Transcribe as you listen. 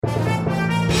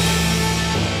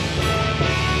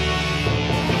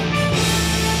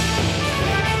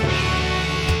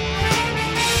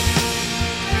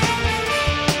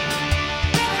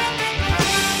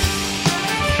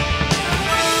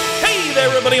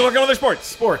Everybody, welcome to the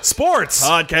Sports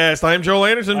Podcast. I'm Joel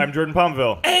Anderson. I'm Jordan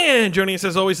Palmville. And joining us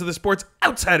as always is the Sports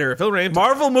Outsider, Phil Rames.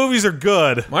 Marvel movies are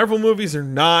good. Marvel movies are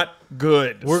not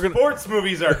good. Sports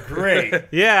movies are great.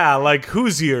 Yeah, like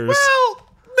Hoosiers. Well,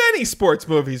 many sports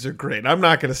movies are great. I'm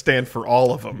not going to stand for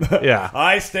all of them. Yeah.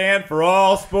 I stand for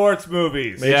all sports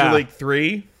movies. Major League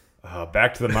 3.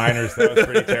 Back to the minors. That was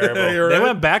pretty terrible. They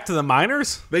went back to the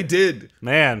minors? They did.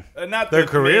 Man. Not their the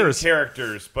careers. main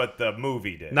characters, but the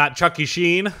movie did. Not Chucky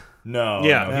Sheen? No,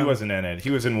 he wasn't in it. He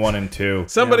was in 1 and 2.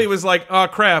 Somebody was like, oh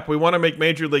crap, we want to make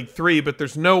Major League 3, but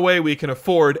there's no way we can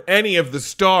afford any of the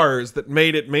stars that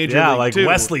made it Major League 2. Yeah, like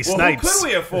Wesley Snipes. Well, who could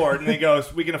we afford? And he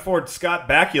goes, we can afford Scott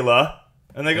Bakula.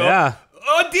 And they go, a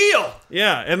deal.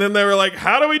 Yeah, and then they were like,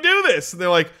 how do we do this? And they're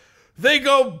like, they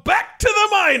go back to the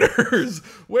minors,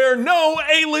 where no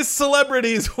A-list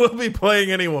celebrities will be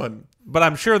playing anyone. But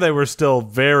I'm sure they were still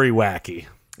very wacky.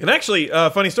 And actually,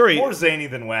 funny story. More zany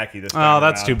than wacky this time. Oh,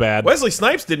 that's too bad. Wesley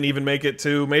Snipes didn't even make it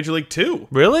to Major League 2.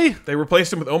 Really? They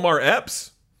replaced him with Omar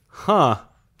Epps. Huh.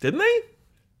 Didn't they?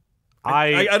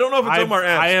 I don't know if it's Omar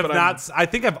Epps. I have but not. I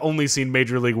think I've only seen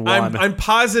Major League 1. I'm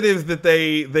positive that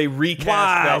they recast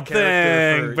that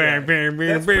character.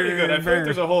 That's pretty good. I feel like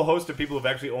there's a whole host of people who've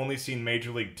actually only seen Major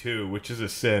League 2, which is a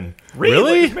sin.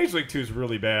 Really? Major League 2 is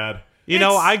really bad. You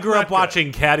know, I grew up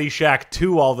watching Caddyshack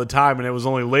 2 all the time, and it was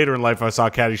only later in life I saw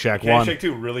Caddyshack 1. Caddyshack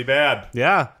 2, really bad.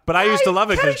 Yeah, but I used to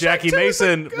love it because Jackie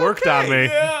Mason worked on me.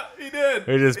 Yeah, he did.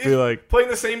 He'd just be like... Playing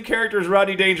the same character as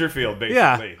Rodney Dangerfield,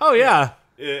 basically. Yeah. Oh, yeah.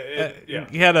 Yeah.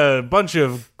 He had a bunch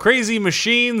of crazy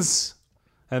machines,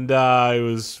 and he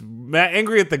was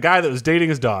angry at the guy that was dating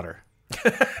his daughter.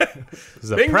 It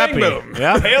was a Bing, preppy. bang, boom.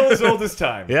 Yeah. Tale as old as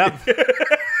time. Yep.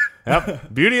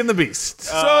 Yep. Beauty and the Beast.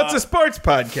 So it's a sports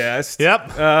podcast.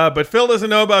 Yep. But Phil doesn't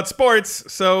know about sports,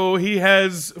 so he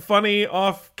has funny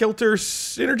off-kilter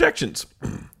interjections.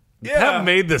 That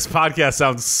made this podcast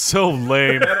sound so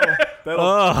lame.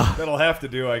 That'll have to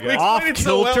do, I guess.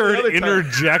 Off-kiltered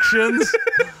interjections.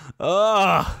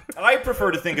 I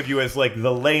prefer to think of you as like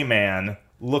the layman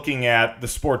looking at the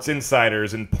sports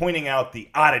insiders and pointing out the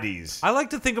oddities. I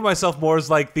like to think of myself more as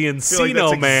like the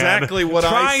Encino that's man, exactly what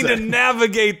trying to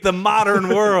navigate the modern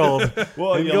world.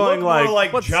 Well, and you going look more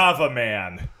like like Java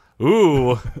Man.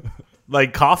 Ooh,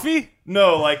 like coffee?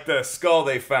 No, like the skull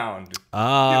they found.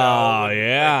 Oh,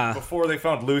 yeah. Like before they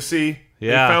found Lucy.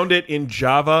 Yeah. They found it in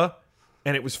Java,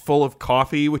 and it was full of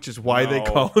coffee, which is why they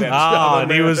call him that's- Java.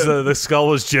 And he was the skull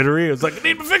was jittery. It was like, I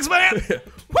need to fix man.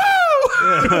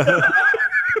 Woo!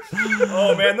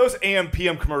 Oh, man, those AM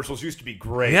PM commercials used to be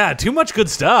great. Yeah, too much good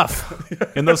stuff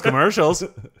in those commercials.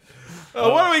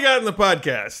 What do we got in the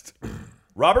podcast?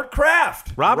 Robert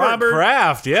Kraft. Robert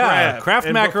Kraft, yeah. Kraft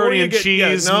And macaroni before and you get-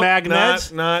 cheese no,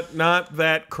 magnet. Not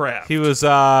that Kraft. He was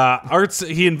arts.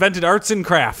 He invented arts and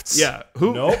crafts. Yeah.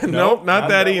 Who? Nope, Nope, not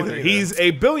that one either. He's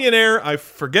a billionaire. I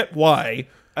forget why.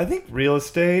 I think real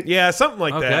estate. Yeah, something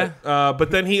like Okay. that.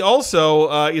 But then he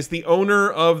also is the owner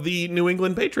of the New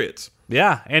England Patriots.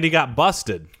 Yeah, and he got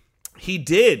busted. He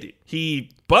did. He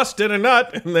busted a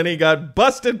nut, and then he got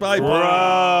busted by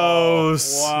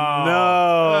Gross. Wow. No.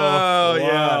 Oh,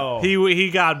 Wow. He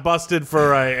got busted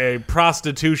for a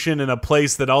prostitution in a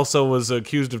place that also was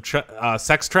accused of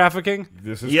sex trafficking.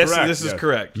 This is Yes, correct. this is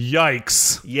correct.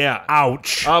 Yikes. Yeah.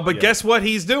 Ouch. But guess what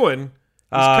he's doing?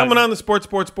 He's coming on the Sports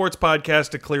podcast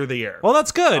to clear the air. Well,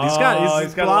 that's good. He's got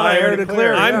a lot of air to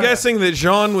clear. I'm guessing that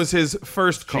Jean was his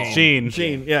first call. Gene.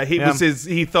 Yeah,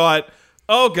 he thought,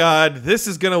 oh God, this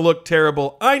is going to look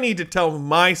terrible. I need to tell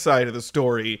my side of the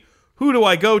story. Who do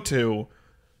I go to?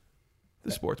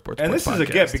 The Sports And this podcast. is a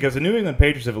gift because the New England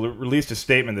Patriots have released a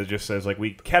statement that just says, like,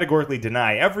 we categorically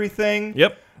deny everything.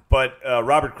 Yep. But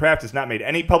Robert Kraft has not made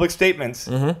any public statements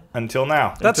until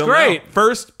now. That's Until great. now.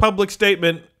 First public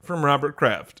statement from Robert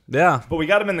Kraft. Yeah. But we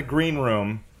got him in the green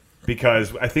room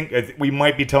because I think we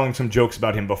might be telling some jokes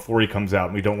about him before he comes out,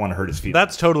 and we don't want to hurt his feelings.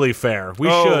 That's totally fair. We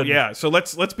Oh, should. yeah. So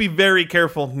let's be very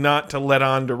careful not to let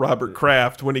on to Robert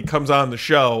Kraft when he comes on the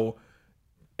show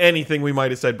anything we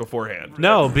might have said beforehand.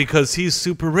 No, because he's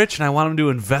super rich and I want him to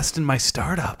invest in my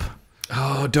startup.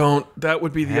 Oh, don't. That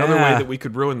would be the other way that we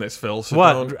could ruin this, Phil. So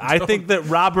What? I think that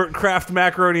Robert Kraft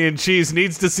macaroni and cheese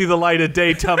needs to see the light of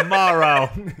day tomorrow.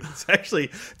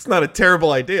 it's not a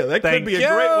terrible idea. That Thank could be a you.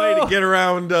 great way to get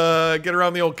around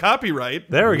the old copyright.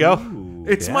 There we go. Ooh.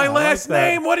 It's my I like last that.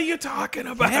 name. What are you talking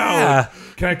about? Yeah.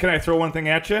 Can I throw one thing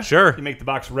at you? Sure. You make the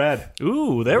box red.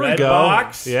 Ooh, there we Red go.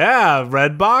 box? Yeah,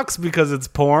 red box because it's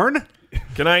porn.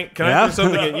 Can I Yeah. throw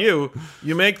something at you?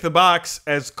 You make the box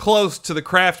as close to the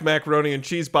Kraft macaroni and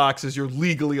cheese box as you're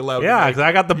legally allowed Yeah, to because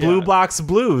I got the blue Yeah. box of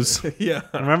blues. make. Yeah.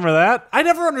 Remember that? I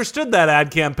never understood that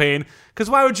ad campaign. Because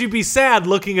why would you be sad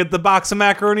looking at the box of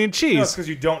macaroni and No, it's cheese? because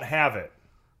you don't have it.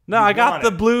 No, you I got want the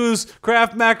it. blues,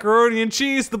 Kraft macaroni and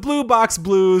cheese, the blue box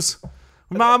blues.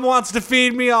 Mom wants to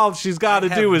feed me. All she's got to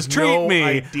do is treat No me.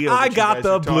 idea I what you got guys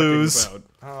the are talking blues. about.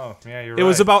 Oh, yeah, you're It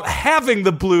was about having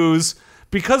the blues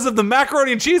because of the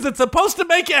macaroni and cheese that's supposed to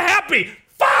make you happy.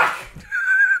 Fuck!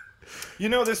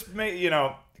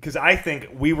 Because I think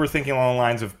we were thinking along the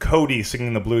lines of Cody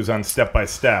singing the blues on Step by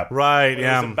Step. Right, It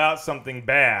was about something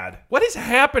bad. What is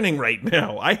happening right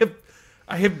now? I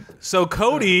have So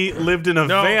Cody lived in a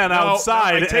no, van no,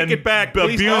 outside no, I take and it back.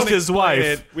 Please abused don't his explain wife.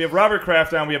 it. We have Robert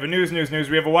Kraft on. We have a news. We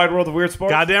have a wide world of weird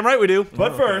sports. Goddamn right we do.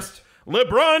 But first,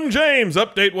 LeBron James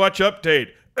update. Watch update.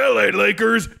 LA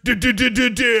Lakers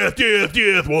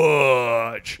death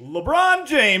watch. LeBron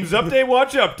James update.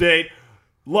 Watch update.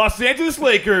 Los Angeles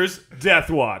Lakers Death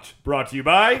Watch. Brought to you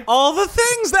by. All the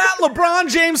things that LeBron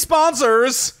James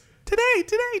sponsors. Today.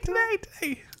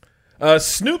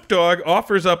 Snoop Dogg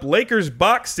offers up Lakers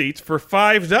box seats for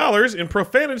 $5 in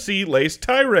profanity-laced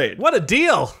tirade. What a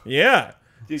deal. Yeah.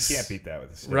 You can't beat that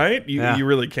with a stick. Right? Yeah. You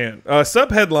really can't.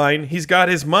 Subheadline, he's got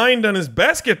his mind on his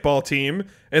basketball team,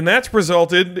 and that's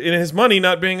resulted in his money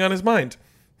not being on his mind.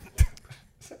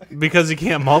 Because he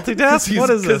can't multitask? What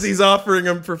is Because this? he's offering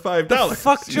him for $5. What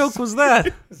fuck joke was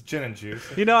that? It's gin and juice.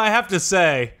 You know, I have to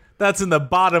say, that's in the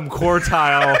bottom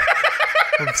quartile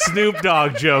of Snoop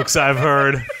Dogg jokes I've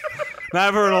heard. And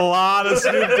I've heard a lot of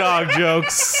Snoop Dogg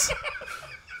jokes.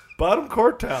 Bottom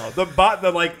quartile.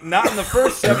 The like not in the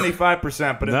first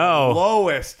 75%, but in No. the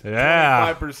lowest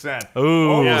Yeah. 25%. Ooh.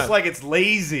 Almost Yeah. like it's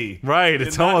lazy. Right,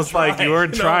 it's not almost like trying. you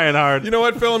weren't trying hard. You know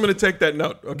what, Phil? I'm going to take that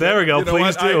note. Okay? There we go. You know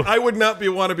Please what? do. I would not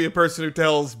want to be a person who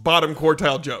tells bottom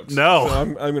quartile jokes. No. So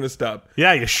I'm going to stop.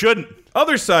 Yeah, you shouldn't.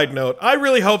 Other side note, I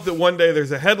really hope that one day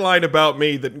there's a headline about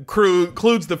me that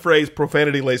includes the phrase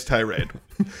profanity-laced tirade.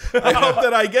 I hope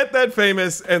that I get that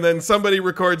famous and then somebody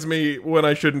records me when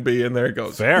I shouldn't be, and there it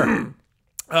goes. Fair.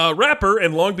 Rapper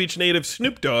and Long Beach native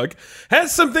Snoop Dogg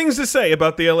has some things to say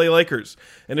about the LA Lakers.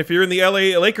 And if you're in the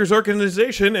LA Lakers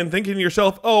organization and thinking to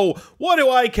yourself, oh, what do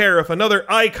I care if another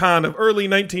icon of early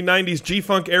 1990s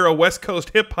G-Funk era West Coast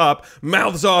hip-hop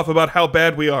mouths off about how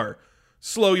bad we are?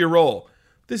 Slow your roll.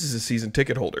 This is a season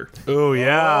ticket holder. Oh,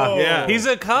 yeah. Yeah. He's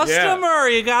a customer.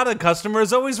 You got it. Customer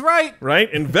is always right. Right?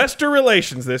 Investor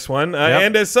relations, this one.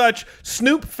 And as such,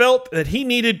 Snoop felt that he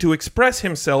needed to express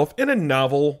himself in a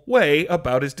novel way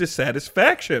about his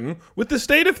dissatisfaction with the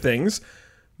state of things,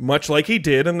 much like he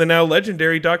did in the now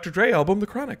legendary Dr. Dre album, The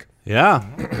Chronic.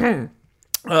 Yeah.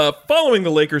 Following the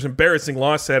Lakers' embarrassing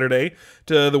loss Saturday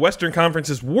to the Western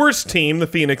Conference's worst team, the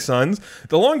Phoenix Suns,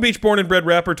 the Long Beach-born and bred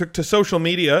rapper took to social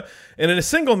media, and in a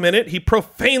single minute, he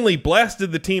profanely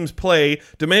blasted the team's play,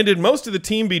 demanded most of the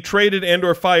team be traded and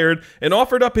or fired, and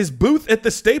offered up his booth at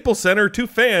the Staples Center to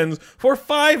fans for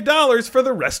 $5 for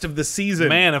the rest of the season.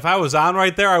 Man, if I was on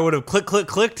right there, I would have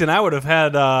clicked, and I would have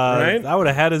had Right? I would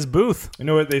have had his booth. You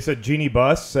know what they said? Jeannie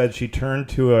Buss said she turned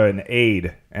to an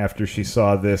aide after she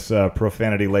saw this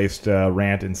profanity-laced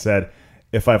rant and said,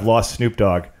 if I've lost Snoop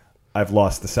Dogg, I've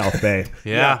lost the South Bay.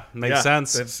 Yeah, makes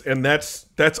sense.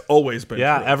 That's always been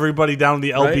Yeah, true. everybody down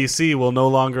the LBC will no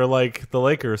longer like the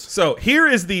Lakers. So here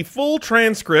is the full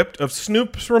transcript of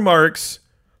Snoop's remarks,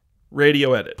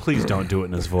 radio edit. Please don't do it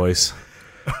in his voice.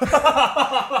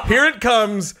 Here it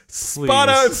comes, spot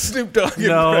on Snoop Dogg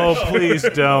No, impression. please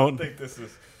don't.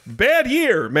 Bad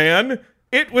year, man.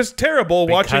 It was terrible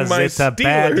watching Because my it's a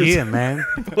bad Steelers year, man.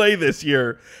 play this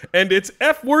year. And it's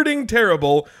F-wording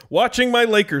terrible watching my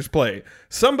Lakers play.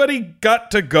 Somebody got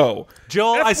to go.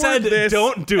 Joel, I F-word said this,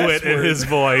 don't do it in S-word. his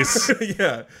voice.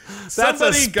 Yeah. That's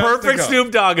Somebody a got to perfect go.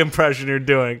 Snoop Dogg impression you're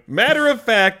doing. Matter of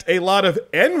fact, a lot of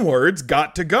N-words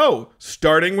got to go,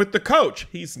 starting with the coach.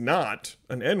 He's not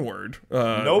an N-word.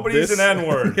 Nobody's an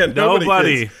N-word. Yeah,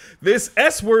 Nobody. is. This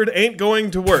S-word ain't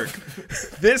going to work.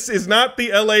 This is not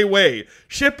the LA way.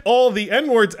 Ship all the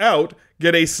N-words out,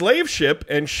 get a slave ship,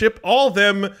 and ship all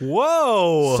them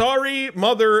Whoa. sorry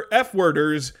mother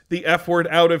F-worders the F-word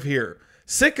out of here.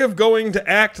 Sick of going to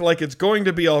act like it's going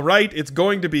to be all right, it's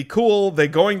going to be cool, they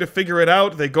going to figure it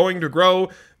out, they going to grow.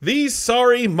 These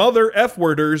sorry mother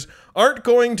F-worders aren't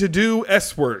going to do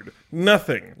S-word.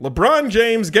 Nothing. LeBron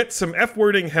James gets some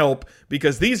F-wording help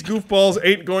because these goofballs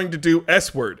ain't going to do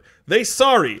S-word. They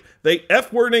sorry. They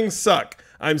F-wording suck.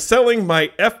 I'm selling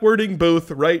my F-wording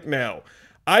booth right now.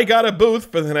 I got a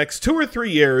booth for the next 2 or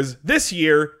 3 years. This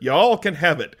year, y'all can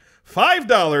have it.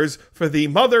 $5 for the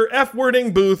mother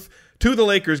F-wording booth to the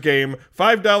Lakers game.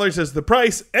 $5 is the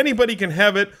price. Anybody can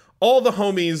have it. All the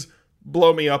homies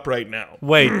blow me up right now.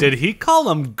 Wait, did he call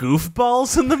them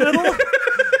goofballs in the middle?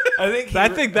 I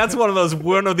think that's one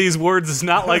of these words is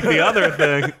not like the other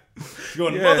thing.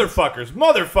 Going,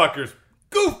 motherfuckers,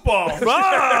 goofballs.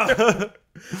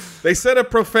 They said a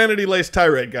profanity-laced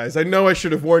tirade, guys. I know I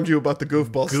should have warned you about the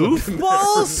goofballs.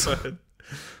 Goofballs?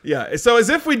 Yeah, so as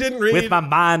if we didn't read... With my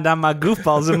mind on my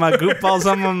goofballs and my goofballs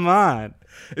on my mind.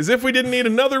 As if we didn't need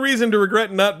another reason to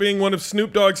regret not being one of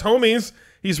Snoop Dogg's homies.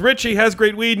 He's rich, he has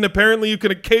great weed, and apparently you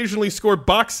can occasionally score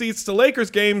box seats to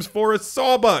Lakers games for a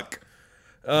sawbuck.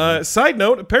 Side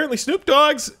note, apparently Snoop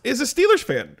Dogg is a Steelers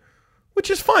fan, which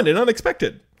is fun and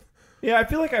unexpected. Yeah, I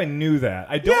feel like I knew that.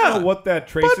 I don't know what that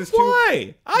traces but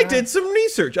why? I did some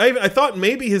research. I thought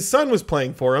maybe his son was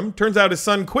playing for him. Turns out his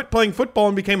son quit playing football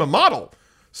and became a model.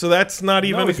 So that's not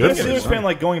even a good Steelers fan,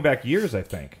 like going back years, I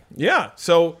think. Yeah,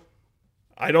 so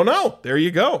I don't know. There you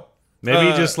go.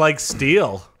 Maybe just like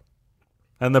Steel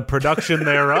and the production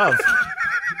thereof.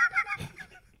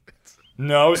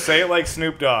 No, say it like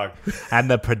Snoop Dogg.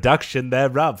 And the production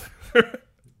thereof.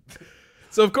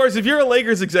 So, of course, if you're a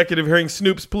Lakers executive hearing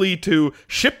Snoop's plea to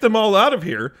ship them all out of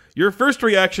here, your first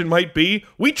reaction might be,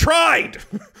 we tried!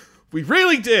 We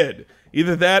really did!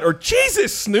 Either that or,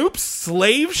 Jesus, Snoop,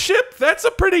 slave ship? That's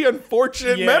a pretty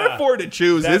unfortunate metaphor to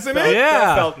choose, isn't it? Yeah.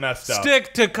 That felt messed up.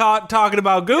 Stick to talking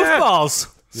about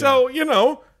goofballs. Yeah. So,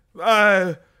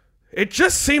 it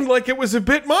just seemed like it was a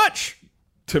bit much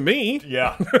to me.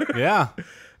 Yeah. Yeah.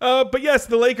 But yes,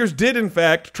 the Lakers did, in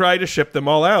fact, try to ship them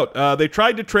all out. They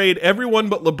tried to trade everyone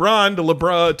but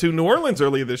LeBron to New Orleans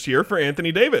earlier this year for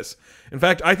Anthony Davis. In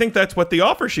fact, I think that's what the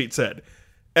offer sheet said.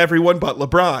 Everyone but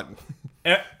LeBron.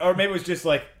 Or maybe it was just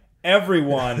like,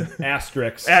 everyone,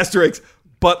 asterisk. Asterisk,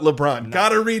 but LeBron.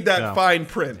 Gotta read that fine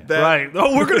print. Right.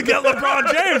 Oh, we're going to get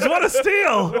LeBron James. What a steal.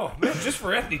 Oh, man, just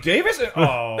for Anthony Davis?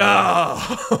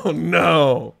 Oh,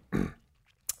 no.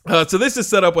 So this is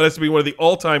set up what has to be one of the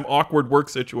all-time awkward work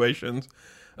situations.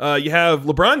 You have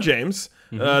LeBron James,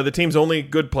 the team's only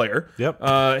good player.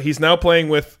 Yep. He's now playing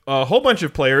with a whole bunch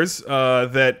of players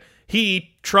that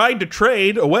he tried to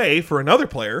trade away for another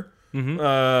player,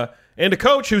 and a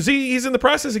coach he's in the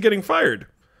process of getting fired.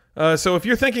 So if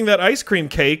you're thinking that ice cream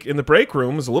cake in the break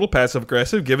room is a little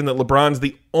passive-aggressive, given that LeBron's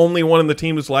the only one in the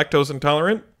team who's lactose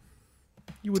intolerant,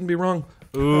 you wouldn't be wrong.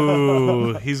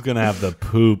 Ooh, he's going to have the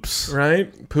poops.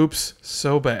 Right? Poops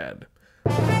so bad.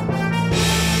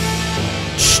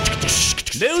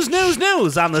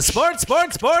 News on the Sports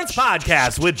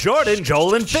Podcast with Jordan,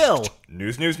 Joel, and Phil.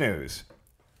 News.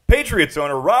 Patriots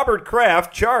owner Robert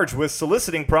Kraft charged with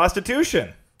soliciting prostitution.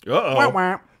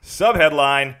 Uh-oh.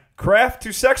 Subheadline, Kraft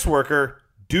to sex worker,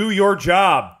 do your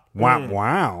job.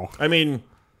 Wow. I mean,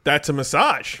 that's a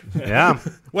massage. Yeah.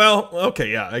 Well,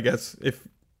 okay, yeah, I guess if...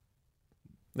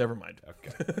 Never mind.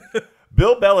 Okay.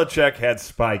 Bill Belichick had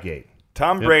Spygate.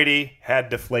 Tom Brady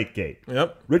had Deflategate.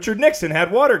 Yep. Richard Nixon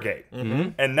had Watergate.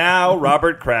 And now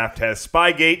Robert Kraft has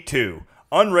Spygate 2.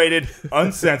 Unrated,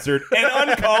 uncensored, and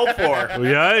uncalled for.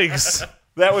 Yikes.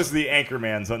 That was the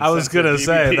Anchorman's uncensored I was going to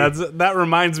say, DVD. that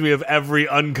reminds me of every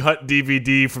uncut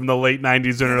DVD from the late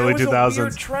 90s and early 2000s. It was a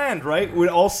weird trend, right? With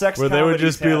all sex where they would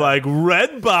just be had like,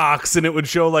 red box, and it would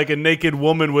show like a naked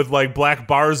woman with like black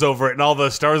bars over it, and all the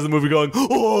stars of the movie going,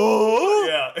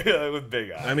 oh! Yeah, with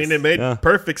big eyes. I mean, it made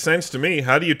perfect sense to me.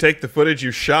 How do you take the footage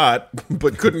you shot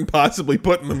but couldn't possibly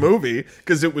put in the movie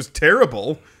because it was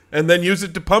terrible and then use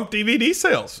it to pump DVD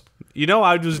sales? You know,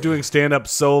 I was doing stand-up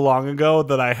so long ago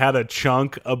that I had a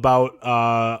chunk about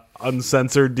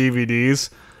uncensored DVDs,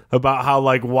 about how,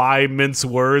 like, why mince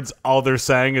words, all they're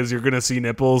saying is you're going to see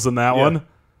nipples in that one.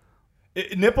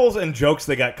 Nipples and jokes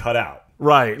that got cut out.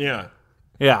 Right. Yeah.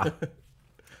 Yeah.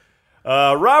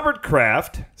 Robert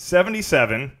Kraft,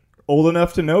 77, old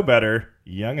enough to know better,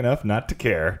 young enough not to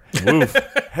care,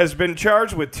 has been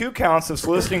charged with 2 counts of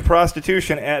soliciting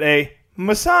prostitution at a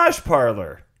massage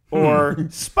parlor. Or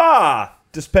spa,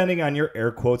 depending on your air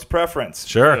quotes preference.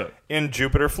 Sure. In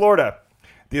Jupiter, Florida.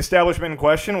 The establishment in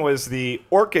question was the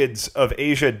Orchids of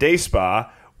Asia Day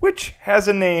Spa, which has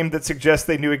a name that suggests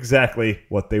they knew exactly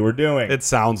what they were doing. It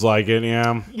sounds like it,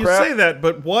 yeah. You say that,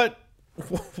 but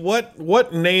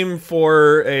what name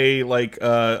for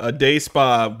a day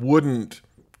spa wouldn't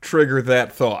trigger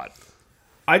that thought?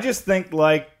 I just think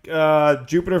like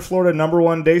Jupiter, Florida,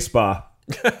 #1 day spa.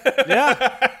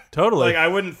 Yeah. Totally. Like, I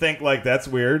wouldn't think, like, that's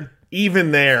weird.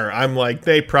 Even there, I'm like,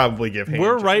 they probably give hand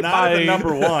We're jobs. right Not by the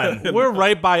 #1. We're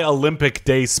right by Olympic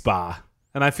Day Spa.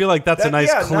 And I feel like that's a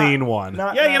nice, clean one.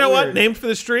 Yeah, you know what? Named for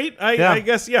the street? I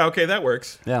guess, yeah, okay, that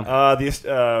works. Yeah.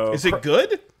 Is it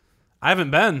good? I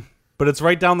haven't been, but it's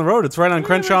right down the road. It's right on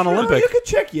Crenshaw and Olympic. You could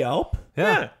check Yelp.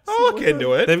 Yeah. I'll look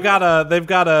into it. They've got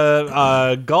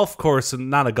a golf course, and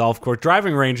not a golf course,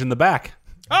 driving range in the back.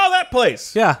 Oh, that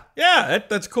place. Yeah. Yeah,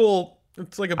 that's cool.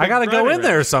 It's like a big I got to go in driving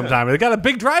there range. sometime. They got a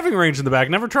big driving range in the back.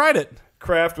 Never tried it.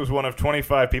 Kraft was one of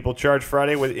 25 people charged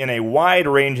Friday in a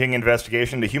wide-ranging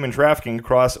investigation into human trafficking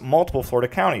across multiple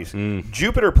Florida counties.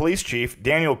 Jupiter Police Chief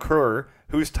Daniel Kerr,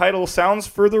 whose title sounds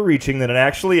further reaching than it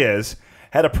actually is,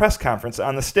 had a press conference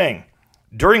on the sting,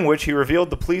 during which he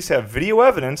revealed the police have video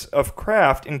evidence of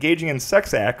Kraft engaging in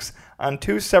sex acts on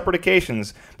 2 separate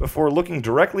occasions before looking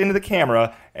directly into the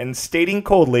camera and stating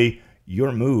coldly,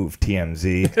 "Your move,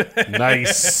 TMZ."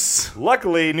 Nice.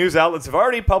 Luckily, news outlets have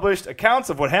already published accounts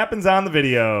of what happens on the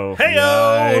video.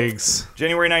 Hey-o! Yikes.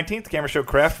 January 19th, the camera showed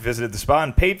Kraft visited the spa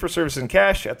and paid for services in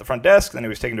cash at the front desk. Then he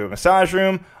was taken to a massage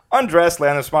room, undressed, lay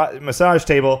on the massage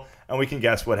table, and we can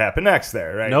guess what happened next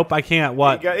there, right? Nope, I can't.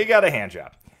 What? He got a hand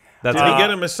job. That's Did he get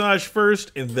a massage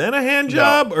first and then a hand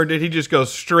job, or did he just go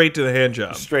straight to the hand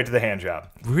job? Straight to the hand job.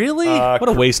 Really? What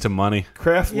a waste of money.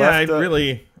 Kraft Yeah,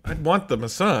 left I'd want the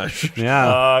massage.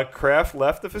 Yeah. Kraft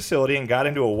left the facility and got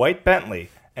into a white Bentley,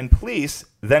 and police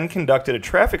then conducted a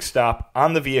traffic stop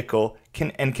on the vehicle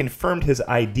and confirmed his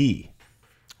ID.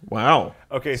 Wow.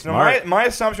 Okay, so Smart. my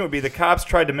assumption would be the cops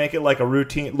tried to make it look like a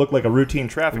routine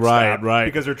traffic stop, Right.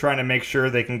 because they're trying to make sure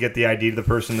they can get the ID of the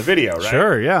person in the video, right?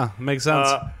 Sure, yeah. Makes sense.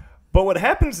 But what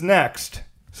happens next?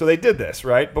 So they did this,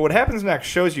 right? But what happens next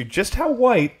shows you just how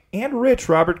white and rich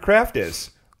Robert Kraft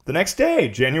is. The next day,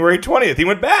 January 20th, he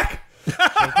went back.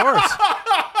 Of course.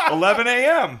 11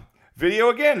 a.m. Video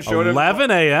again showed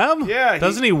 11 a.m.? Yeah,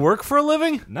 Doesn't he work for a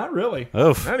living? Not really.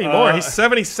 Oof. Not anymore. He's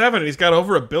 77 and he's got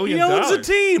over $1 billion. He owns a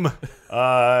team.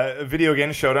 Video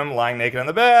again showed him lying naked on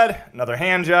the bed. Another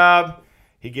hand job.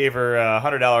 He gave her a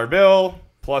 $100 bill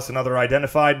plus another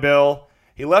identified bill.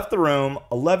 He left the room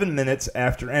 11 minutes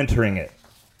after entering it.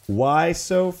 Why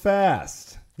so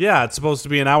fast? Yeah, it's supposed to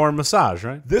be an hour massage,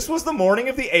 right? This was the morning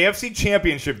of the AFC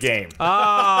Championship game.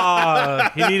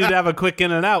 He needed to have a quick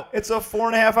in and out. It's a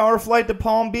 4.5-hour flight to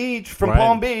Palm Beach, from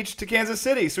Palm Beach to Kansas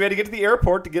City. So he had to get to the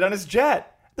airport to get on his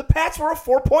jet. The Pats were a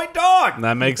 4-point dog.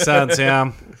 That makes sense, yeah.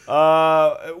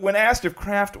 When asked if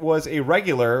Kraft was a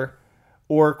regular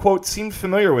or, quote, seemed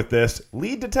familiar with this,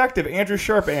 lead detective Andrew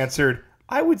Sharp answered,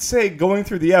 "I would say going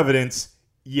through the evidence,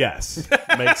 yes."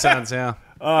 Makes sense, yeah.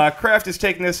 Kraft is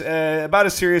taking this about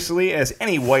as seriously as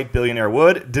any white billionaire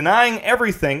would, denying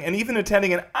everything and even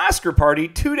attending an Oscar party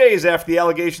 2 days after the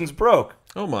allegations broke.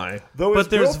 Oh, my. Though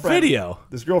But there's video.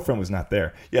 His girlfriend was not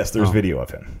there. Yes, there's video of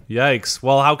him. Yikes.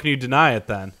 Well, how can you deny it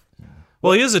then?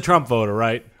 Well, he is a Trump voter,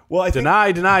 right? Well, I think,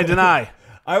 Deny.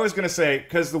 I was going to say,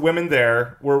 because the women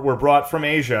there were brought from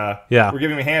Asia, Yeah. were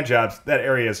giving me hand jobs, that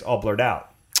area is all blurred out.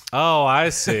 Oh, I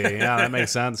see. Yeah, that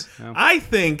makes sense. Yeah. I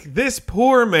think this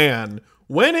poor man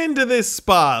went into this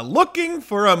spa looking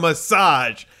for a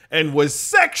massage and was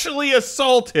sexually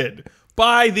assaulted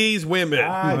by these women.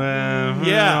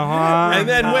 Yeah. And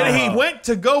then when he went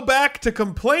to go back to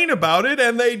complain about it,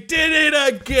 and they did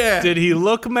it again. Did he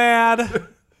look mad?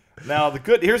 Now,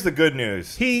 here's the good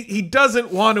news. He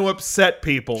doesn't want to upset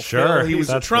people. Sure. Phil. He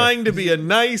was trying to be a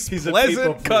nice, a people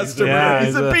pleasant pleaser. customer. Yeah,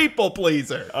 he's a people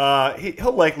pleaser.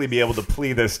 He'll likely be able to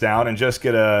plea this down and just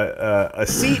get a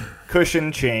seat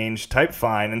cushion change, type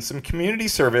fine, and some community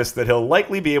service that he'll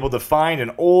likely be able to find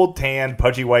an old, tan,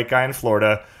 pudgy white guy in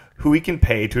Florida who he can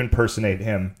pay to impersonate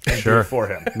him and do it for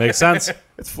him. Makes sense.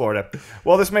 It's Florida.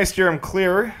 Well, this may steer him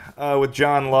clear with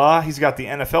John Law. He's got the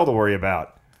NFL to worry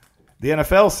about. The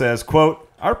NFL says, quote,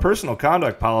 "Our personal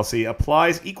conduct policy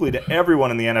applies equally to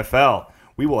everyone in the NFL.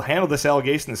 We will handle this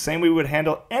allegation the same way we would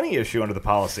handle any issue under the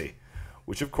policy,"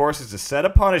 which, of course, is to set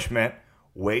a punishment,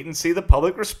 wait and see the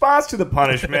public response to the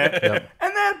punishment, and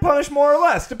then punish more or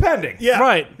less, depending. Yeah.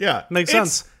 Right. Yeah. Makes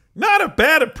It's sense. Not a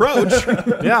bad approach.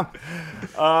 Yeah.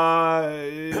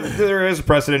 There is a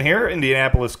precedent here.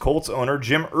 Indianapolis Colts owner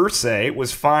Jim Irsay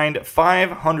was fined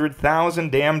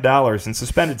 $500,000 and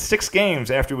suspended 6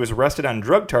 games after he was arrested on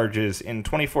drug charges in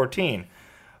 2014.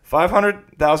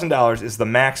 $500,000 is the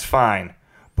max fine.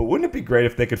 But wouldn't it be great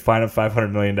if they could fine him $500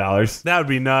 million? That would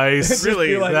be nice.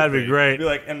 Really, that'd be great. Be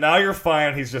like, and now you're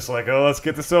fine. He's just like, oh, let's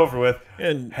get this over with.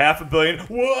 And $500 million.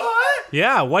 What?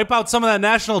 Yeah, wipe out some of that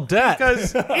national debt.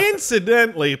 because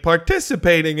incidentally,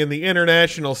 participating in the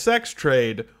international sex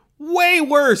trade, way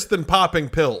worse than popping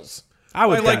pills. I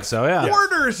would By, think like, so, yeah.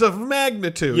 Orders of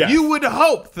magnitude. Yes. You would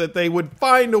hope that they would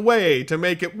find a way to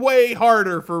make it way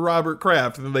harder for Robert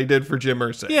Kraft than they did for Jim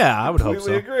Irsay. Yeah, I would hope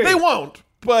Completely so. agree. They won't.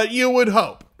 but you would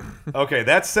hope. Okay,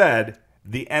 that said,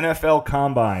 the NFL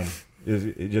Combine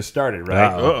it just started,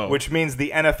 right? Uh-oh. Which means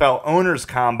the NFL Owners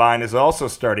Combine is also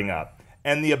starting up.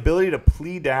 And the ability to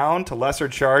plea down to lesser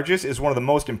charges is one of the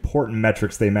most important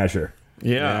metrics they measure.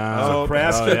 Yeah. So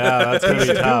Kraft that's going to be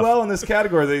should do tough. well in this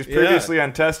category that he's previously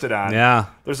untested on. Yeah.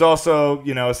 There's also,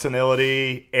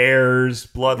 senility, heirs,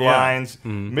 bloodlines,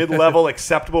 mid-level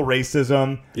acceptable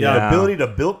racism, the ability to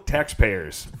bilk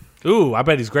taxpayers. Ooh, I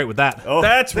bet he's great with that. Oh,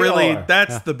 That's they really are.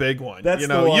 the big one. That's you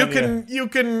know, the one,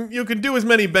 you can do as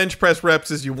many bench press reps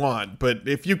as you want, but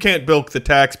if you can't bilk the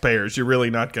taxpayers, you're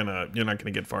really not gonna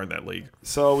get far in that league.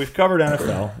 So we've covered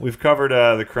NFL. We've covered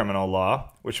the criminal law,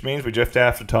 which means we just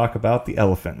have to talk about the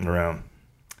elephant in the room.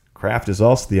 Kraft is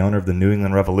also the owner of the New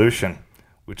England Revolution,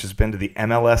 which has been to the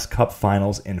MLS Cup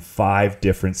Finals in 5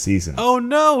 different seasons. Oh,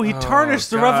 no, he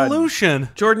tarnished the God. Revolution.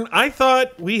 Jordan, I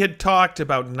thought we had talked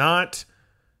about not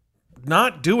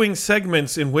doing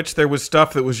segments in which there was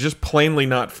stuff that was just plainly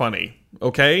not funny.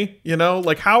 Okay?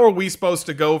 Like how are we supposed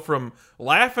to go from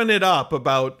laughing it up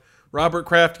about Robert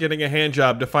Kraft getting a hand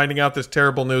job to finding out this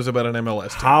terrible news about an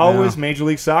MLS team? How is Major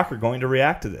League Soccer going to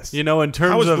react to this? In How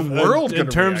terms is of the world in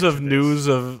gonna terms react of to this? news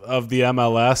of the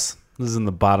MLS, this is in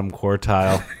the bottom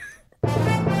quartile.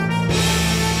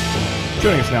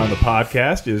 Joining us now on the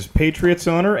podcast is Patriots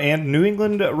owner and New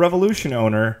England Revolution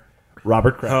owner,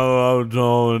 Robert Kraft. Hello,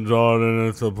 Joel and Jordan.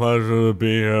 It's a pleasure to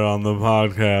be here on the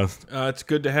podcast. It's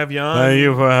good to have you on. Thank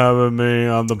you for having me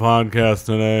on the podcast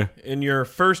today. In your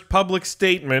first public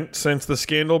statement since the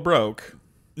scandal broke.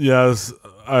 Yes,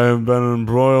 I have been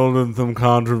embroiled in some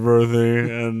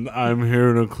controversy, and I'm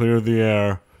here to clear the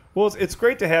air. Well, it's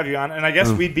great to have you on, and I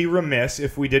guess we'd be remiss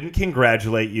if we didn't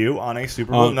congratulate you on a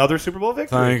Super Bowl, another Super Bowl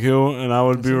victory. Thank you, and I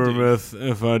would be remiss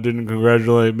if I didn't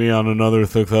congratulate me on another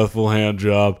successful hand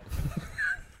job.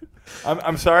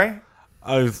 I'm sorry,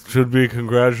 I should be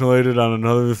congratulated on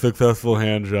another successful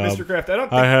hand job. Mr. Kraft. I don't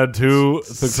think I had 2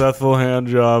 successful hand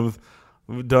jobs,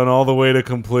 done all the way to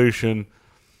completion,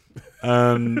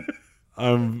 and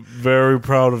I'm very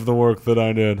proud of the work that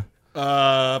I did.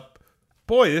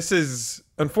 Boy, this is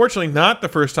unfortunately not the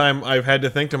first time I've had to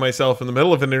think to myself in the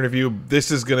middle of an interview, this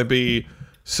is going to be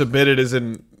submitted as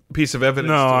a piece of evidence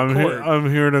No, to I'm court. I'm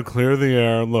here to clear the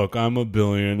air. Look, I'm a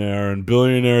billionaire, and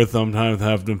billionaires sometimes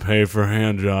have to pay for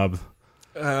hand jobs.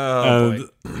 Oh, boy.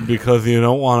 And because you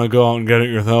don't want to go out and get it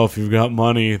yourself, you've got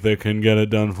money that can get it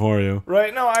done for you.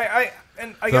 right. No, I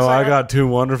guess So I got 2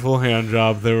 wonderful hand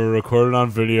jobs. They were recorded on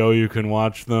video. You can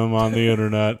watch them on the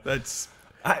internet. That's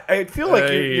I feel like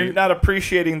Hey. you're not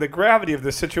appreciating the gravity of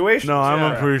the situation. No, I'm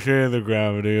Sarah. appreciating the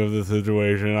gravity of the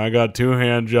situation. I got 2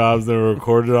 hand jobs that were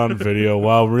recorded on video.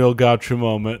 Wow, real gotcha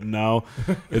moment. Now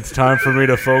it's time for me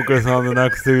to focus on the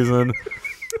next season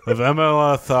of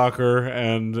MLS soccer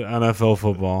and NFL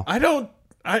football.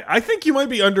 I think you might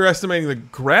be underestimating the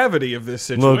gravity of this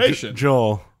Look, situation.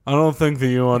 Joel, I don't think that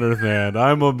you understand.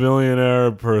 I'm a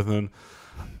billionaire person.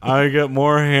 I get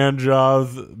more hand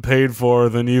jobs paid for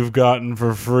than you've gotten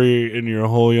for free in your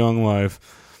whole young life.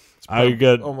 I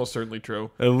get almost certainly true.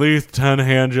 at least 10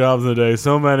 hand jobs a day.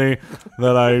 So many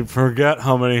that I forget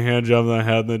how many hand jobs I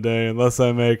had in the day unless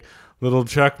I make little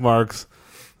check marks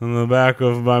on the back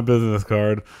of my business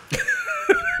card.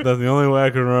 That's the only way I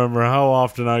can remember how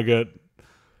often I get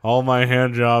all my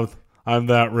hand jobs. I'm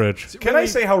that rich. Can I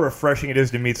say how refreshing it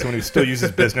is to meet someone who still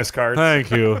uses business cards?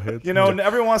 Thank you.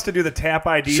 Everyone wants to do the tap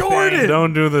ID Jordan! thing.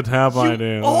 Don't do the tap You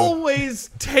ID. always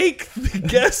take the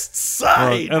guest's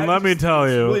side. And let me tell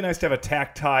It's you, really nice to have a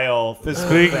tactile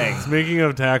physical thing. speaking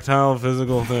of tactile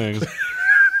physical things,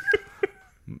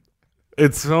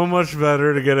 it's so much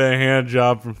better to get a hand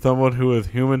job from someone who is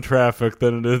human trafficked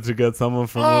than it is to get someone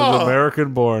from who's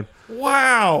American born.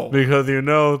 Wow. Because you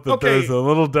know that Okay. there's a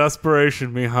little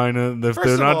desperation behind it. And if First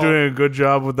they're of not all- doing a good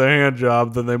job with the hand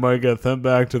job, then they might get sent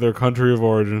back to their country of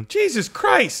origin. Jesus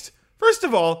Christ. First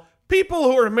of all, people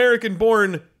who are American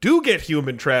born do get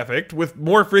human trafficked with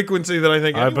more frequency than I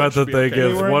think I anyone bet should that be they okay.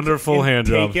 give They weren't wonderful hand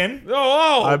jobs. taken.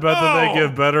 I bet that they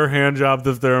give better hand jobs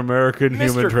if they're American Mr.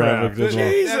 human trafficked Kraft, as well.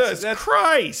 Jesus That's-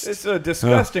 Christ. It's a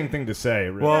disgusting thing to say.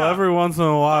 Really. Well, every once in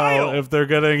a while, Wild. if they're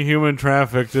getting human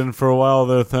trafficked, and for a while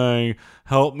they're saying,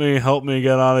 help me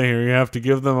get out of here, you have to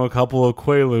give them a couple of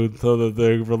Quaaludes so that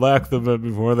they relax a bit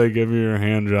before they give you your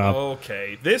hand job.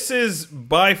 Okay. This is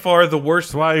by far the worst.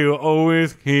 That's why you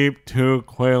always keep 2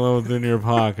 Quaaludes in your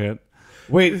pocket.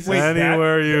 wait,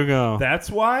 Anywhere you go. That's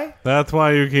why? That's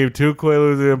why you keep 2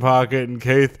 Quaaludes in your pocket in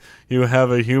case you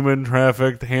have a human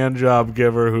trafficked hand job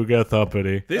giver who gets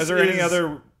uppity. This Is there any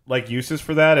other uses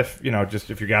for that? If you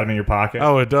got them in your pocket?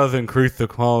 Oh, it does increase the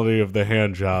quality of the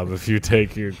hand job if you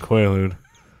take your Quaalude.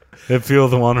 It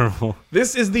feels wonderful.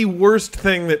 This is the worst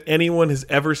thing that anyone has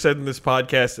ever said in this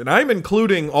podcast, and I'm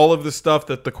including all of the stuff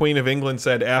that the Queen of England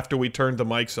said after we turned the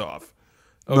mics off.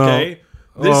 Okay?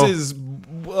 No. This is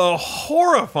a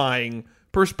horrifying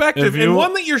perspective, and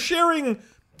one that you're sharing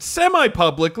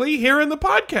semi-publicly here in the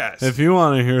podcast. If you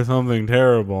want to hear something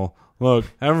terrible, look,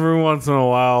 every once in a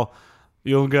while,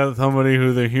 you'll get somebody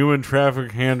who's a human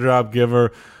traffic handjob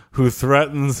giver who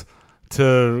threatens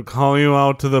to call you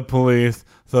out to the police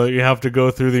so that you have to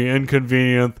go through the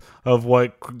inconvenience of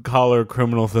white-collar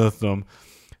criminal system.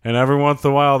 And every once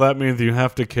in a while, that means you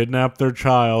have to kidnap their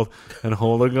child and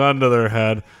hold a gun to their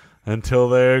head until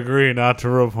they agree not to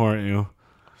report you.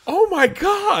 Oh, my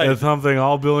God. It's something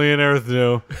all billionaires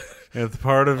do. It's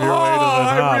part of your way to the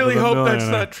top. I really as a hope that's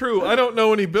billionaire. not true. I don't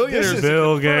know any billionaires.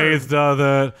 Bill Gates does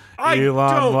it.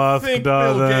 Elon Musk does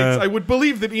Bill it. Gates. I would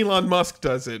believe that Elon Musk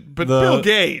does it, but Bill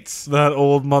Gates, that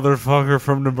old motherfucker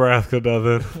from Nebraska,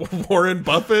 does it. Warren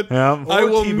Buffett. Yeah. I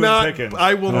will T. Boone not. Pickens.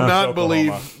 I will not Oklahoma.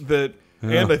 believe that.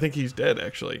 And I think he's dead,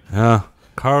 actually. Yeah.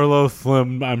 Carlos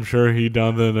Slim, I'm sure he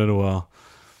does it as well.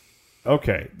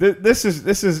 Okay, this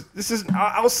is.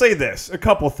 I'll say this: a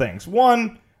couple things.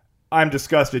 One, I'm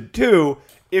disgusted. Two,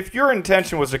 if your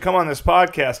intention was to come on this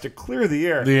podcast to clear the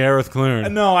air, The air is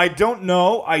clearing. no, I don't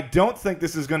know. I don't think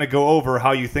this is going to go over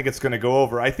how you think it's going to go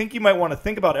over. I think you might want to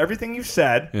think about everything you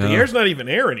said, Yeah. The air's not even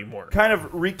air anymore. kind of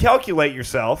recalculate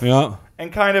yourself, Yeah.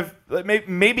 and kind of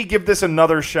maybe give this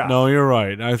another shot. No, you're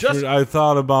right. I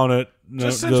thought about it.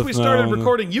 Just since we started now.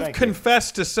 recording, you've Thank you.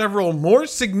 confessed to several more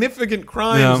significant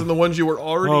crimes Yeah. than the ones you were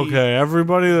already. Okay,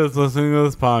 everybody that's listening to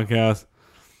this podcast,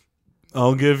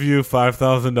 I'll give you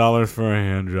 $5,000 for a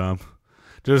hand job.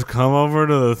 Just come over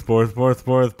to the Sports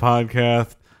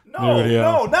podcast. No, video.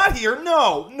 no, not here.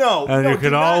 No. And no, you do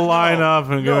can all not- line no. up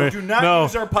and no, go. do not no,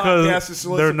 use our 'cause podcast to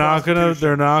solicit they're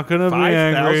not gonna be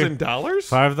angry. $5,000?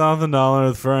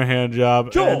 $5,000 for a hand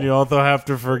job, Joel. and you also have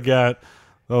to forget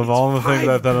of all the things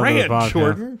I've done on this $5,000, podcast.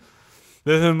 Jordan.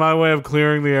 This is my way of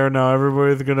clearing the air now.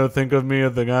 Everybody's gonna think of me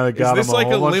as the guy that Is got this him a like a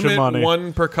whole bunch of limit money.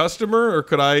 one per customer, or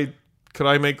could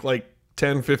I make like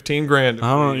 10, 15 grand?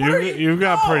 I don't know. You've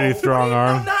got pretty strong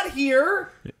arms. No, not here.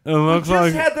 It looks Just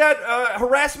like had that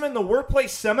harassment in the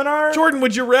workplace seminar. Jordan,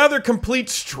 would you rather complete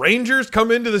strangers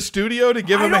come into the studio to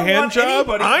give I him a don't hand want job?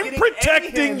 anybody I'm getting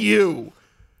protecting any hand- you.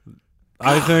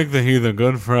 I think that he's a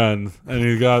good friend, and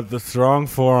he's got the strong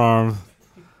forearms.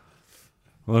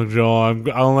 Look, Joel,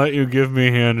 I'll let you give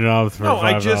me hand jobs for No,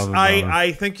 $5,000.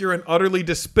 I think you're an utterly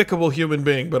despicable human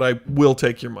being, but I will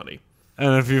take your money.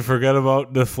 And if you forget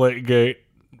about Deflategate,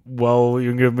 well, you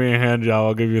can give me a hand job.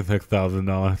 I'll give you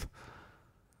 $6,000.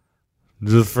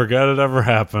 Just forget it ever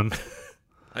happened.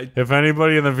 If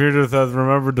anybody in the future says,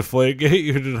 remember Deflategate,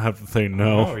 you just have to say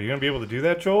no. Oh, are you going to be able to do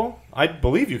that, Joel? I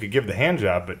believe you could give the hand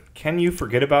job, but can you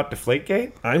forget about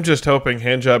Deflategate? I'm just hoping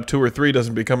handjob 2 or 3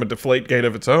 doesn't become a Deflategate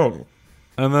of its own.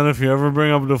 And then if you ever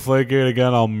bring up Deflategate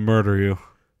again, I'll murder you.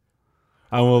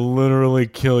 I will literally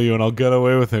kill you, and I'll get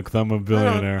away with it because I'm a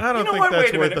billionaire. I don't You know think what?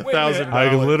 that's Wait a worth minute, wait a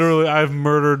minute. $1,000. I've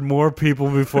murdered more people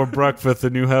before breakfast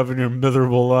than you have in your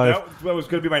miserable life. That was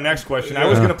going to be my next question. I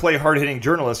was going to play hard-hitting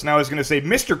journalist, and I was going to say,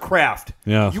 Mr. Kraft,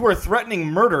 Yes. you are threatening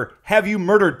murder. Have you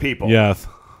murdered people? Yes.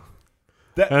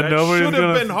 That, And That nobody's should have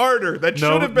gonna- been harder. That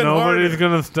should have been Nobody's harder.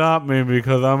 going to stop me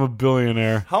because I'm a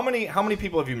billionaire. how many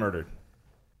people have you murdered?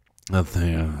 Let's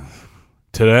see.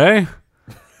 Today?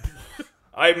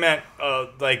 I meant,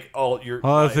 like, all your...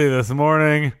 Well, let's see. This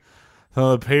morning,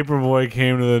 so the paper boy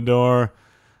came to the door,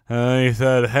 and he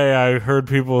said, hey, I heard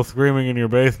people screaming in your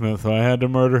basement, so I had to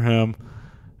murder him.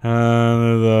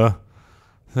 And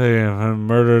I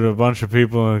murdered a bunch of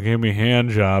people and gave me hand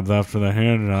jobs after the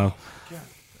hand job.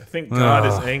 I think God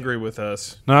is angry with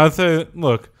us. Now, I'd say,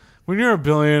 look, when you're a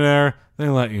billionaire, they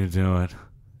let you do it.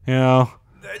 You know?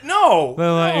 No! They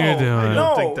let you do I it.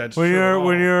 don't think that's When true.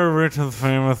 when you're rich and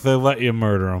famous, they let you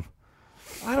murder them.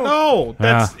 I don't know.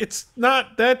 That's Yeah. it's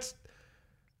not. That's.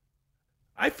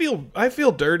 I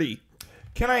feel dirty,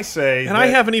 Can I say... and I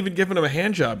haven't even given him a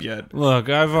hand job yet. Look,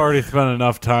 I've already spent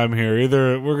enough time here.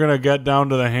 Either we're gonna get down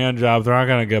to the hand jobs, or I'm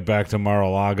gonna get back to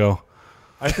Mar-a-Lago.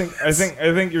 I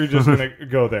think you're just going to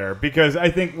go there because I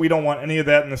think we don't want any of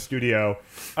that in the studio.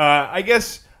 I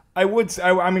guess I'm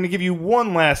going to give you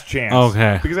one last chance.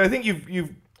 Okay. Because I think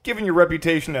you've given your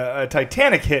reputation a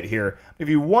titanic hit here. I'll give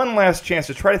you one last chance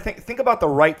to try to think about the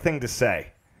right thing to say.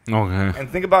 Okay. And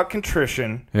think about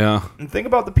contrition. Yeah. And think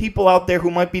about the people out there who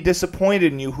might be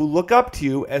disappointed in you, who look up to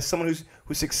you as someone who's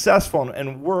successful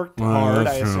and worked hard.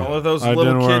 that's I true. assume. All of those I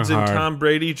little didn't work kids in hard. Tom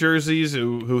Brady jerseys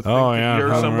who think Oh, that yeah, you're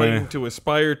Tom somebody Brady. to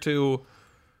aspire to.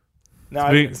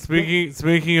 Now,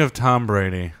 Speaking of Tom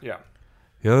Brady, yeah.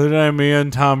 The other day, me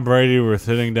and Tom Brady were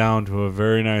sitting down to a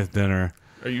very nice dinner.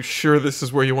 Are you sure this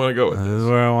is where you want to go with This this? is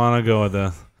where I want to go with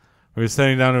this. We were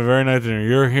sitting down to a very nice dinner.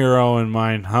 Your hero and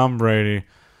mine, Tom Brady,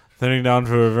 sitting down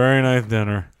to a very nice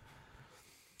dinner.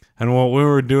 And what we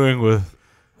were doing was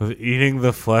eating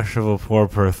the flesh of a poor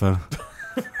person.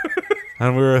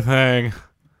 And we were saying,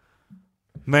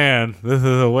 man, this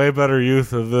is a way better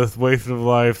use of this waste of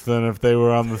life than if they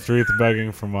were on the streets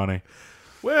begging for money.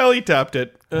 Well, he topped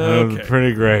it. It Okay. was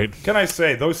pretty great. Can I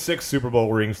say, those 6 Super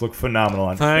Bowl rings look phenomenal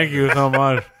on Thank you so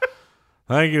much.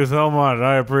 Thank you so much.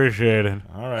 I appreciate it.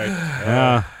 All right.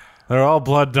 Yeah. They're all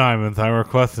blood diamonds. I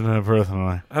requested it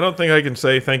personally. I don't think I can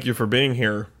say thank you for being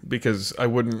here because I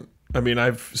wouldn't. I mean,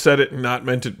 I've said it and not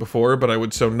meant it before, but I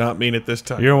would so not mean it this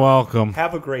time. You're welcome.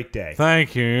 Have a great day.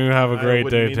 Thank you. You have a great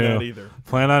day, wouldn't mean that too. either.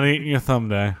 Plan on eating you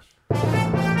someday.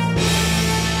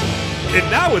 And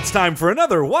now it's time for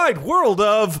another wide world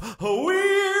of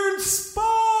weird sports.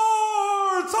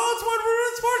 Oh, it's wide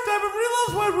world sports time. Everybody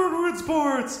loves wide world weird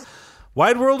sports.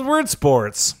 Wide world weird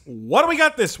sports. What do we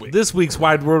got this week? This week's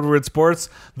wide world weird sports: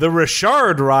 the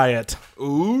Richard riot.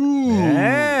 Ooh.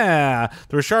 Yeah,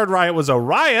 the Richard riot was a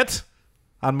riot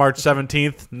on March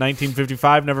 17th,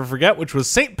 1955. Never forget, which was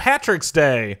St. Patrick's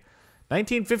Day,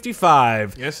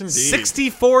 1955. Yes, indeed.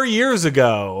 64 years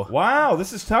ago. Wow,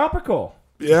 this is topical.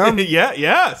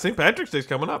 yeah. St. Patrick's Day's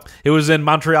coming up. It was in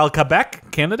Montreal,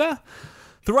 Quebec, Canada.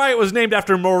 The riot was named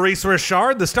after Maurice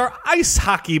Richard, the star ice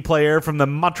hockey player from the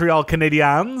Montreal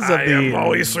Canadiens of the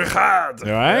Richard.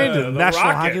 right? The National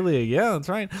Rocket. Hockey League. Yeah, that's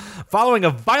right. Following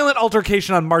a violent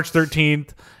altercation on March 13th,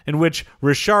 in which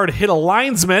Richard hit a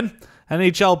linesman,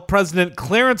 NHL president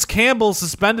Clarence Campbell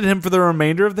suspended him for the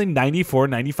remainder of the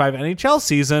 94-95 NHL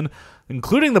season,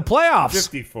 including the playoffs.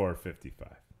 54-55.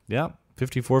 Yeah,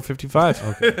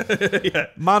 54-55. Okay. Yeah.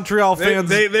 Montreal fans...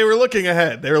 They were looking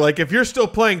ahead. They were like, if you're still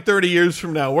playing 30 years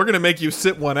from now, we're going to make you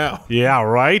sit one out. Yeah,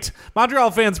 right?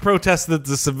 Montreal fans protested that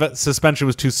the suspension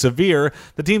was too severe.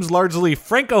 The team's largely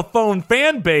francophone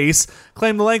fan base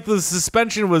claimed the length of the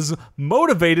suspension was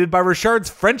motivated by Richard's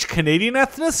French-Canadian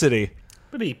ethnicity.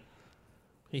 But he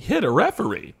hit a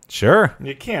referee. Sure.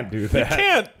 You can't do You that.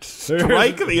 can't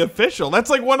strike the official. That's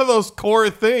like one of those core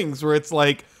things where it's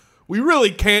like, we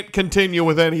really can't continue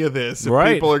with any of this if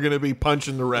Right. people are going to be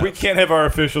punching the refs. We can't have our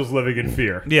officials living in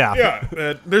fear. Yeah.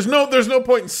 Yeah, there's no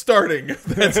point in starting if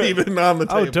that's even on the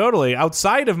table. Oh, totally.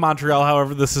 Outside of Montreal,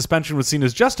 however, the suspension was seen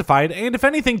as justified and, if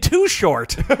anything, too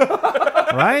short.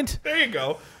 Right? There you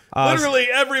go. Literally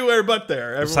everywhere but there.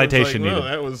 Everyone's Citation like, needed.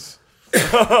 That was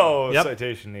Oh, Yep.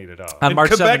 citation needed. Oh. On in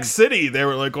March Quebec 7th, City. They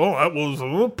were like, "Oh, that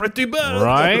was pretty bad."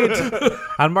 right?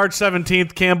 On March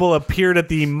 17th, Campbell appeared at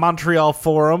the Montreal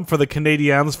Forum for the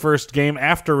Canadiens' first game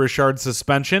after Richard's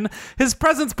suspension. His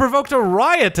presence provoked a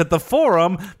riot at the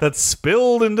Forum that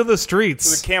spilled into the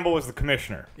streets. So Campbell was the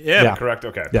commissioner. Yeah. Correct?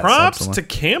 Okay. Yeah. Props absolutely. to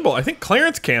Campbell. I think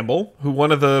Clarence Campbell, who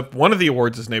one of the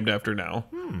awards is named after now.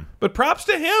 But props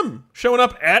to him showing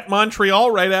up at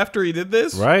Montreal right after he did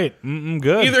this. Right.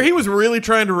 Good. Either he was really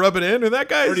trying to rub it in, or that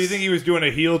guy's. Or do you think he was doing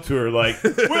a heel tour like,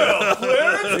 well,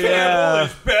 Clarence Yeah. Campbell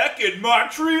is back in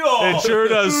Montreal? It sure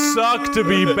does suck to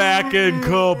be back in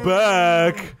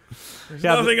Quebec.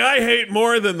 Yeah, Nothing I hate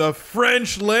more than the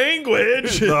French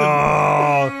language.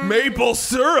 Oh, Maple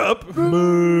syrup.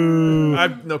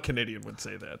 No Canadian would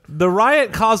say that. the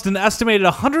riot caused an estimated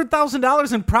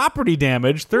 $100,000 in property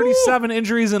damage, 37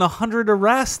 injuries, and 100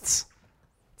 arrests.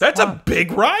 That's a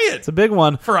big riot It's a big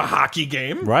one. for a hockey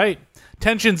game. Right.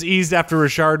 Tensions eased after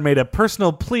Richard made a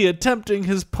personal plea accepting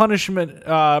his punishment,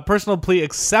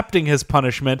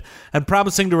 and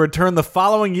promising to return the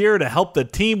following year to help the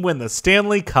team win the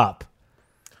Stanley Cup.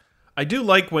 I do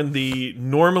like when the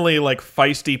normally like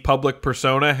feisty public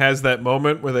persona has that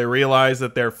moment where they realize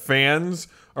that their fans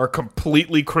are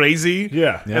completely crazy.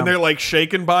 Yeah. Yeah. And they're like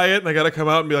shaken by it and they got to come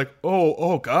out and be like,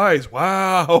 oh guys,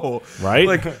 wow. Right.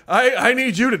 Like I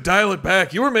need you to dial it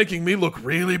back. You were making me look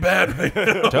really bad right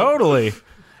now. Totally.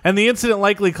 And the incident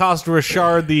likely cost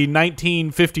Richard the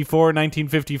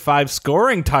 1954-1955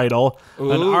 scoring title,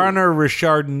 an honor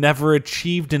Richard never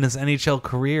achieved in his NHL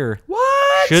career. What?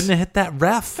 Shouldn't have hit that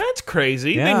ref. That's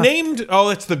crazy. Yeah. They named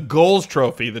it's the goals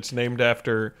trophy that's named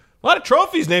after a lot of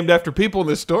trophies named after people in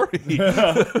this story.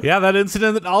 Yeah, that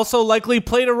incident also likely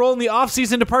played a role in the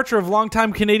offseason departure of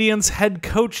longtime Canadiens head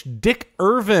coach Dick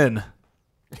Irvin.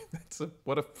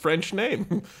 What a French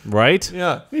name. Right?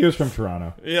 Yeah. He was from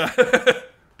Toronto. Yeah.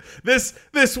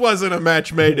 This wasn't a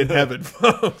match made in heaven,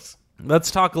 folks.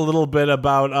 Let's talk a little bit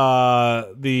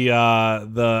about the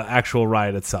actual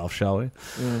riot itself, shall we?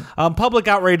 Public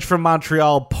outrage from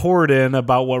Montreal poured in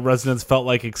about what residents felt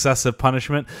like excessive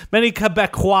punishment. Many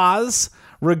Quebecois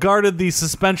regarded the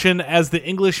suspension as the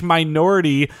English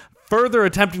minority further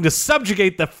attempting to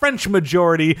subjugate the French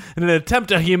majority in an attempt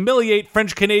to humiliate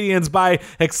French Canadians by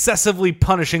excessively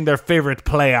punishing their favorite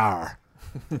player.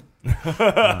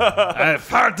 I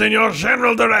fart in your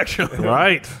general direction.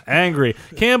 Right. Angry.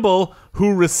 Campbell,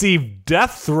 who received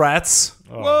death threats.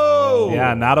 Whoa.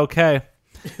 Yeah, not okay.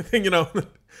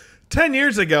 10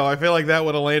 years ago, I feel like that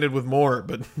would have landed with more,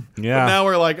 but, Yeah. but now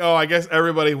we're like, I guess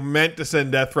everybody meant to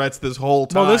send death threats this whole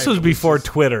time. Well, this was before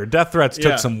Twitter. Death threats Yeah.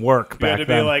 took some work You had back to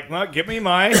then. be like, well, give me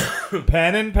my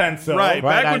pen and pencil. Right,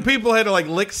 Right, back when people had to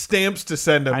lick stamps to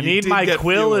send them. I you need did my get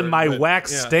quill fewer, and my but-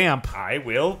 wax yeah. stamp. I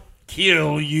will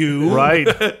kill you. Right.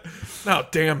 Oh,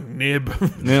 damn nib.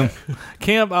 Yeah.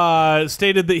 Camp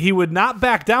stated that he would not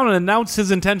back down and announced his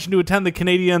intention to attend the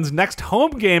Canadiens' next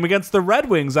home game against the Red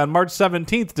Wings on March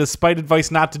 17th, despite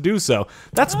advice not to do so.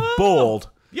 That's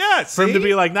bold. Yeah, For him to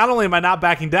be like, not only am I not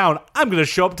backing down, I'm going to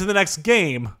show up to the next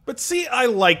game. But see, I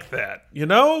like that.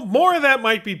 More of that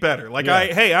might be better. Like,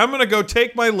 I'm going to go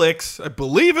take my licks. I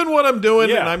believe in what I'm doing,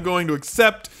 Yeah. and I'm going to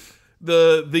accept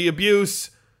the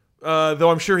abuse. Though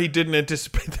I'm sure he didn't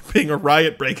anticipate there being a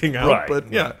riot breaking out. Right.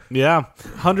 But yeah. Yeah.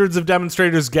 Hundreds of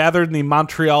demonstrators gathered in the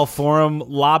Montreal Forum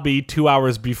lobby 2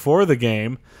 hours before the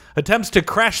game. Attempts to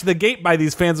crash the gate by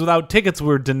these fans without tickets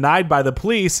were denied by the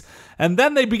police, and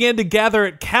then they began to gather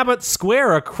at Cabot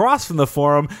Square across from the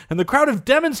Forum, and the crowd of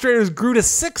demonstrators grew to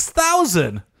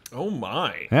 6,000. Oh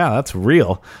my. Yeah, that's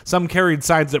real. Some carried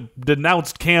signs that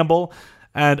denounced Campbell,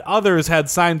 and others had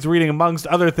signs reading, amongst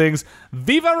other things,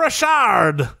 Viva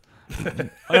Richard!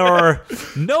 or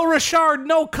No Richard,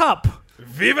 No Cup!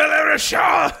 Vive le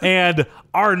Richard! And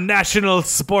Our National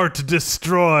Sport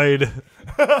Destroyed.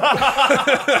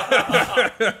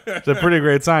 It's a pretty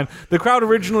great sign. The crowd,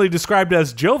 originally described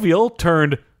as jovial,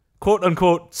 turned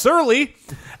quote-unquote surly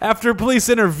after police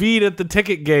intervened at the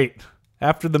ticket gate.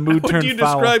 After the mood How turned would you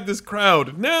foul. describe this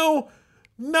crowd? Now,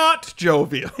 not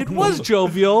jovial. It was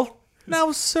jovial,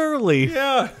 now surly.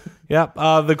 Yeah. Yep.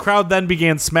 The crowd then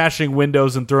began smashing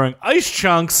windows and throwing ice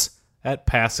chunks at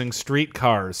passing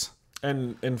streetcars.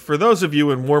 And for those of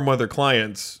you in warm weather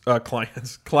climates,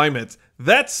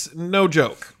 that's no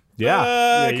joke.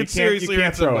 Yeah. It you could can't- seriously you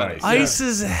can't hurt throw somebody. ice. Ice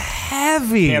is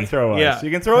heavy. Can't throw ice. Yeah. You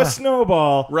can throw a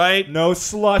snowball. Right. No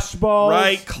slush balls.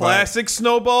 Right, classic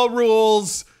snowball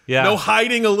rules. Yeah. No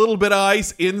hiding a little bit of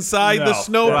ice inside the No.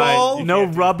 snowball. Right. No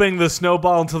rubbing the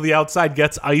snowball until the outside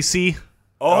gets icy.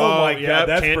 Oh, my yeah, God.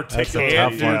 That's can't- particularly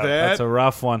can't Tough do one. that. That's a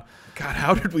rough one. God,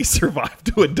 how did we survive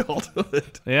to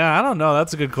adulthood? Yeah, I don't know.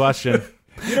 That's a good question.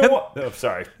 You know what? Oh,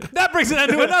 sorry. That brings it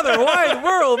into another wide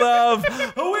world of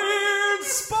weird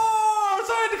sports.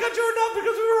 I had to cut you enough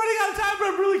because we were running out of time, but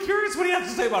I'm really curious what he has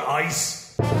to say about ice.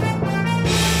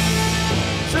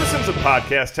 Citizens of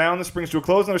Podcast Town, this brings to a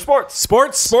close another sports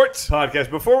Sports? podcast.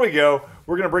 Before we go,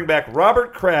 we're going to bring back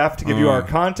Robert Kraft to give you our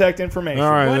contact information.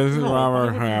 All right, What? this is No.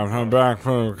 Robert Kraft. I'm back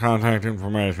for contact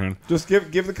information. Just give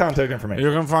the contact information.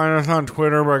 You can find us on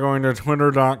Twitter by going to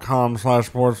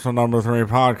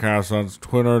twitter.com/sports3podcast. That's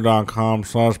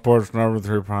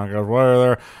twitter.com/sports3podcast. While you're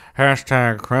there,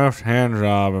 hashtag Kraft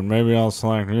handjob, and maybe I'll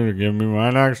select you to give me my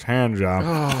next handjob.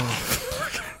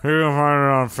 You can find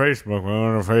it on Facebook. We're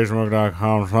going to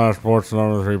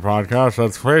facebook.com/sports3podcast.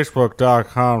 That's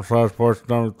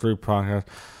facebook.com/sports3podcast.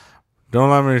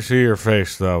 Don't let me see your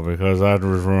face, though, because that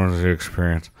just ruins the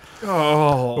experience.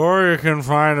 Oh. Or you can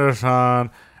find us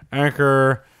on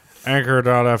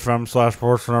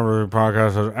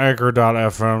anchor.fm/sports3podcast. That's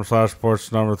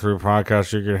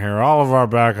anchor.fm/sports3podcast. You can hear all of our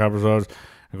back episodes,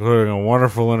 including a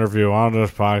wonderful interview on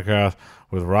this podcast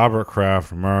with Robert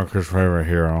Kraft, America's favorite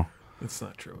hero. It's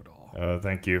not true at all.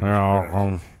 Thank you. You're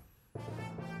welcome.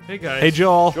 Hey, guys. Hey,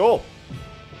 Joel. Joel.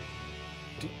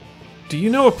 Do you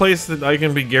know a place that I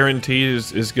can be guaranteed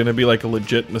is going to be like a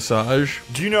legit massage?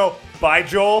 Do you know? Bye,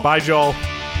 Joel. Bye, Joel.